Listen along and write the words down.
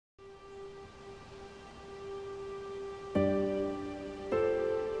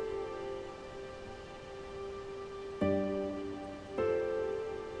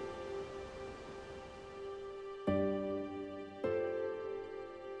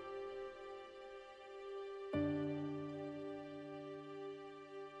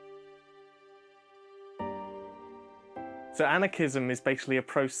So anarchism is basically a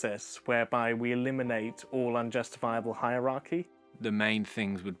process whereby we eliminate all unjustifiable hierarchy. The main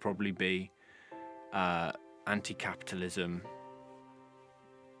things would probably be anti-capitalism,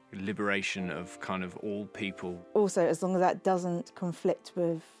 liberation of kind of all people. Also, as long as that doesn't conflict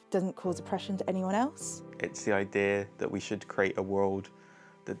with, doesn't cause oppression to anyone else. It's the idea that we should create a world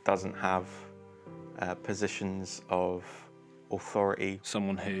that doesn't have positions of authority.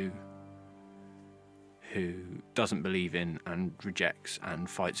 Someone who doesn't believe in and rejects and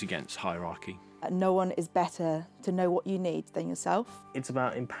fights against hierarchy. No one is better to know what you need than yourself. It's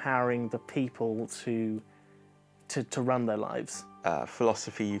about empowering the people to run their lives.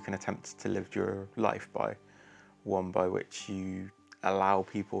 Philosophy you can attempt to live your life by, one by which you allow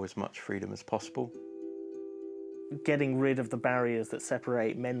people as much freedom as possible. Getting rid of the barriers that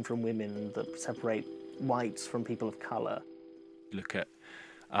separate men from women, that separate whites from people of colour. Look at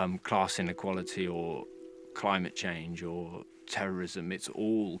class inequality or climate change or terrorism. It's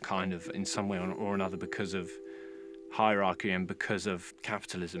all kind of in some way or another because of hierarchy and because of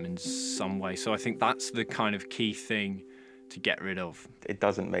capitalism in some way. So I think that's the kind of key thing to get rid of. It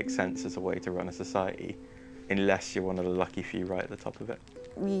doesn't make sense as a way to run a society unless you're one of the lucky few right at the top of it.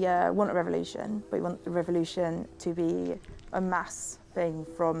 We want a revolution, but we want the revolution to be a mass thing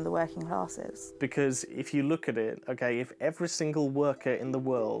from the working classes. Because if you look at it, okay, if every single worker in the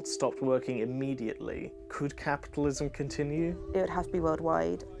world stopped working immediately, could capitalism continue? It would have to be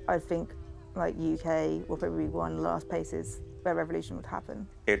worldwide. I think like UK will probably be one of the last places where revolution would happen.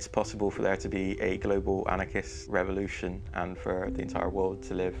 It's possible for there to be a global anarchist revolution and for the entire world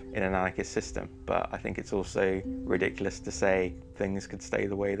to live in an anarchist system. But I think it's also ridiculous to say things could stay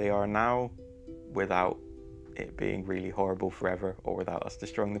the way they are now without it being really horrible forever or without us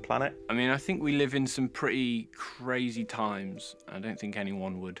destroying the planet. I mean, I think we live in some pretty crazy times. I don't think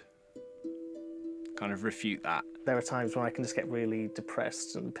anyone would kind of refute that. There are times when I can just get really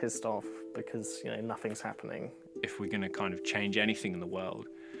depressed and pissed off because, you know, nothing's happening. If we're going to kind of change anything in the world,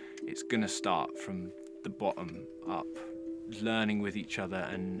 it's going to start from the bottom up, learning with each other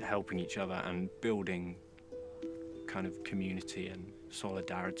and helping each other and building kind of community and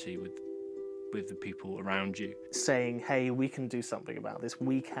solidarity with the people around you. Saying, hey, we can do something about this.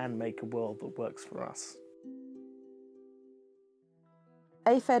 We can make a world that works for us.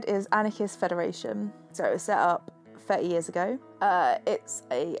 AFED is Anarchist Federation. So it was set up 30 years ago. It's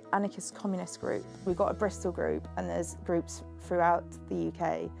an anarchist communist group. We've got a Bristol group and there's groups throughout the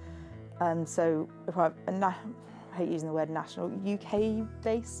UK. So we have I hate using the word national,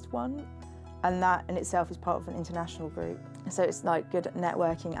 UK-based one. And that in itself is part of an international group. So it's like good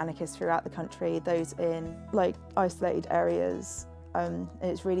networking anarchists throughout the country, those in like isolated areas. And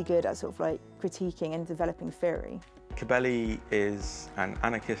it's really good at sort of like critiquing and developing theory. Cabelli is an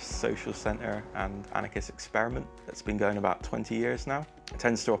anarchist social centre and anarchist experiment that's been going about 20 years now. It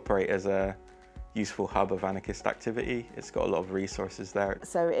tends to operate as a useful hub of anarchist activity. It's got a lot of resources there.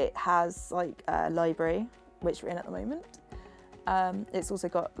 So it has like a library, which we're in at the moment. It's also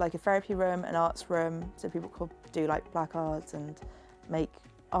got like a therapy room, an arts room, so people could do like black arts and make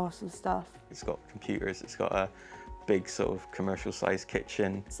art and stuff. It's got computers, it's got a big sort of commercial sized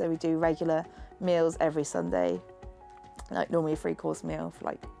kitchen. So we do regular meals every Sunday, like normally a 3-course meal for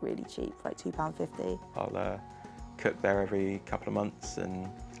like really cheap, like £2.50. I'll cook there every couple of months and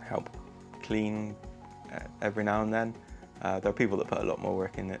help clean every now and then. There are people that put a lot more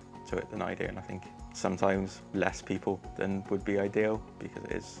work into it than I do, and I think sometimes less people than would be ideal because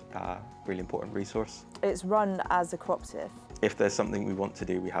it is a really important resource. It's run as a cooperative. If there's something we want to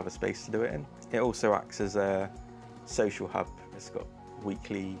do, we have a space to do it in. It also acts as a social hub. It's got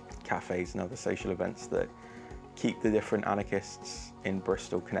weekly cafes and other social events that keep the different anarchists in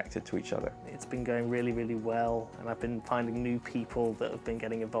Bristol connected to each other. It's been going really, really well, and I've been finding new people that have been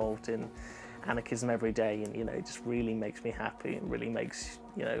getting involved in anarchism every day, and it just really makes me happy and really makes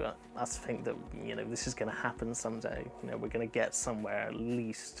us think that this is going to happen someday. We're going to get somewhere at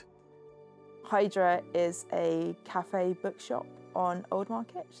least. Hydra is a cafe bookshop on Old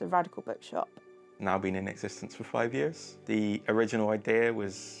Market. It's a radical bookshop. Now been in existence for 5 years. The original idea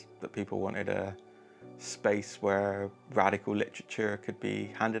was that people wanted a space where radical literature could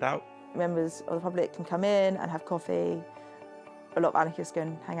be handed out. Members of the public can come in and have coffee. A lot of anarchists go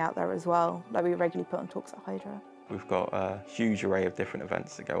and hang out there as well. Like we regularly put on talks at Hydra. We've got a huge array of different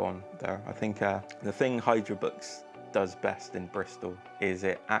events that go on there. I think the thing Hydra Books does best in Bristol is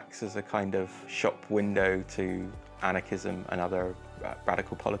it acts as a kind of shop window to anarchism and other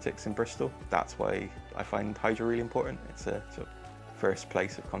radical politics in Bristol. That's why I find Hydra really important. It's a sort of first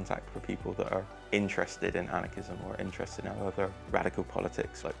place of contact for people that are interested in anarchism or interested in other radical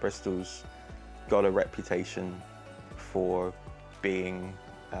politics. Like Bristol's got a reputation for being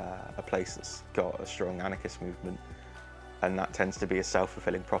a place that's got a strong anarchist movement, and that tends to be a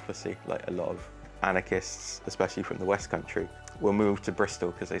self-fulfilling prophecy. Like a lot of anarchists, especially from the West Country, will move to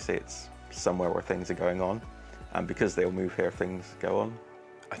Bristol because they say it's somewhere where things are going on, and because they'll move here, things go on.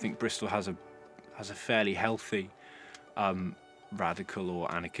 I think Bristol has a fairly healthy radical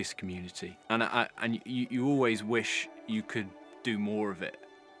or anarchist community, and you always wish you could do more of it,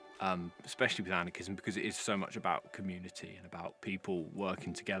 especially with anarchism, because it is so much about community and about people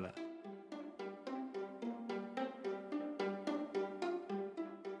working together.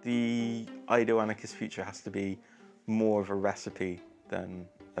 The ideal anarchist future has to be more of a recipe than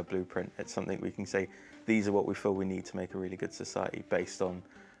a blueprint. It's something we can say, these are what we feel we need to make a really good society, based on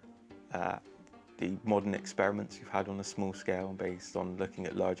the modern experiments you've had on a small scale and based on looking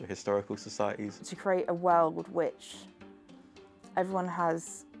at larger historical societies. To create a world which everyone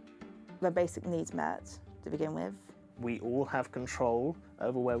has their basic needs met to begin with. We all have control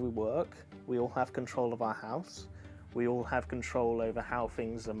over where we work. We all have control of our house. We all have control over how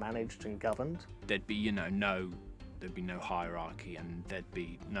things are managed and governed. There'd be, there'd be no hierarchy, and there'd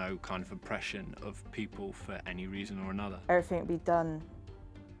be no kind of oppression of people for any reason or another. Everything would be done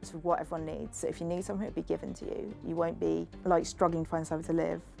to what everyone needs. So if you need something, it'll be given to you. You won't be like struggling to find somewhere to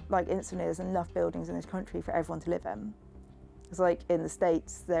live. Like instantly, there's enough buildings in this country for everyone to live in. It's like in the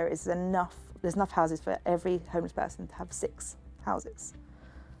States, there's enough houses for every homeless person to have 6 houses.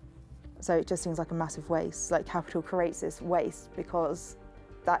 So it just seems like a massive waste. Like capital creates this waste because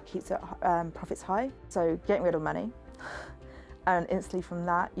that keeps profits high. So getting rid of money, and instantly from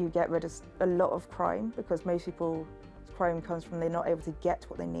that you get rid of a lot of crime, because most people's crime comes from they're not able to get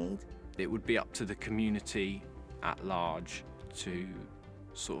what they need. It would be up to the community at large to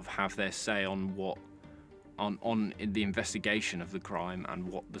sort of have their say on what, on the investigation of the crime and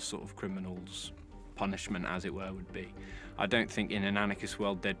what the sort of criminal's punishment, as it were, would be. I don't think in an anarchist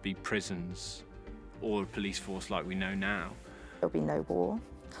world there'd be prisons or a police force like we know now. There'll be no war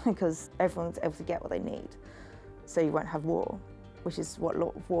because everyone's able to get what they need. So you won't have war, which is what a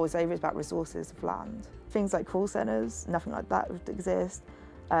lot of war is over, is about resources of land. Things like call centres, nothing like that would exist.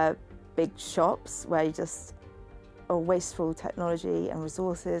 Big shops where you just are wasteful technology and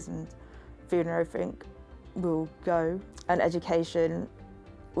resources and food and everything will go. And education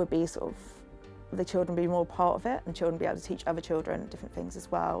would be sort of, the children be more part of it, and children be able to teach other children different things as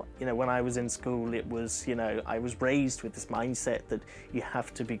well. When I was in school, it was, I was raised with this mindset that you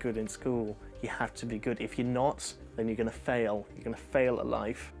have to be good in school. You have to be good. If you're not, then you're going to fail. You're going to fail at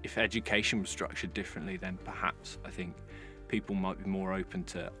life. If education was structured differently, then perhaps I think people might be more open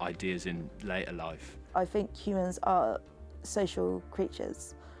to ideas in later life. I think humans are social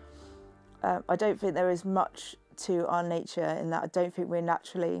creatures. I don't think there is much to our nature in that. I don't think we're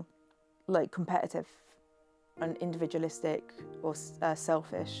naturally competitive and individualistic or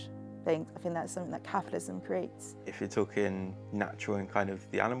selfish things. I think that's something that capitalism creates. If you're talking natural and kind of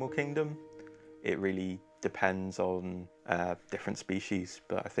the animal kingdom, it really depends on different species.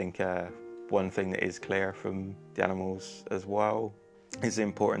 But I think one thing that is clear from the animals as well is the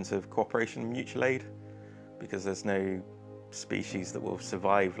importance of cooperation and mutual aid, because there's no species that will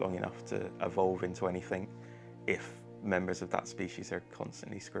survive long enough to evolve into anything if members of that species are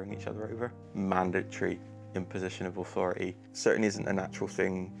constantly screwing each other over. Mandatory imposition of authority certainly isn't a natural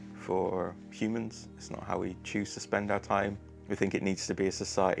thing for humans. It's not how we choose to spend our time. We think it needs to be a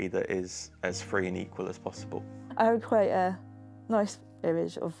society that is as free and equal as possible. I have quite a nice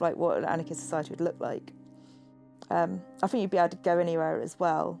image of what an anarchist society would look like. I think you'd be able to go anywhere as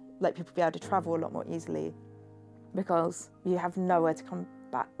well. People would be able to travel a lot more easily because you have nowhere to come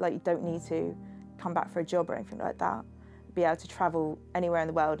back. You don't need to come back for a job or anything like that. Be able to travel anywhere in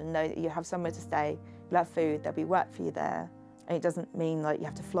the world and know that you have somewhere to stay, you'll have food, there'll be work for you there. And it doesn't mean you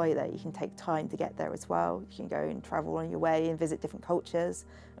have to fly there. You can take time to get there as well. You can go and travel on your way and visit different cultures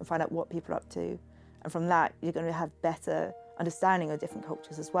and find out what people are up to. And from that, you're going to have better understanding of different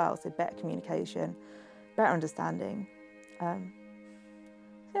cultures as well. So better communication, better understanding.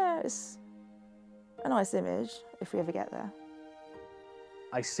 Yeah, it's a nice image if we ever get there.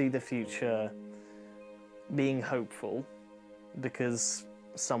 I see the future being hopeful, because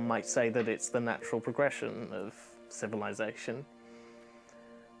some might say that it's the natural progression of civilization.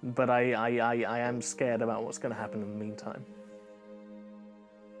 But I am scared about what's going to happen in the meantime.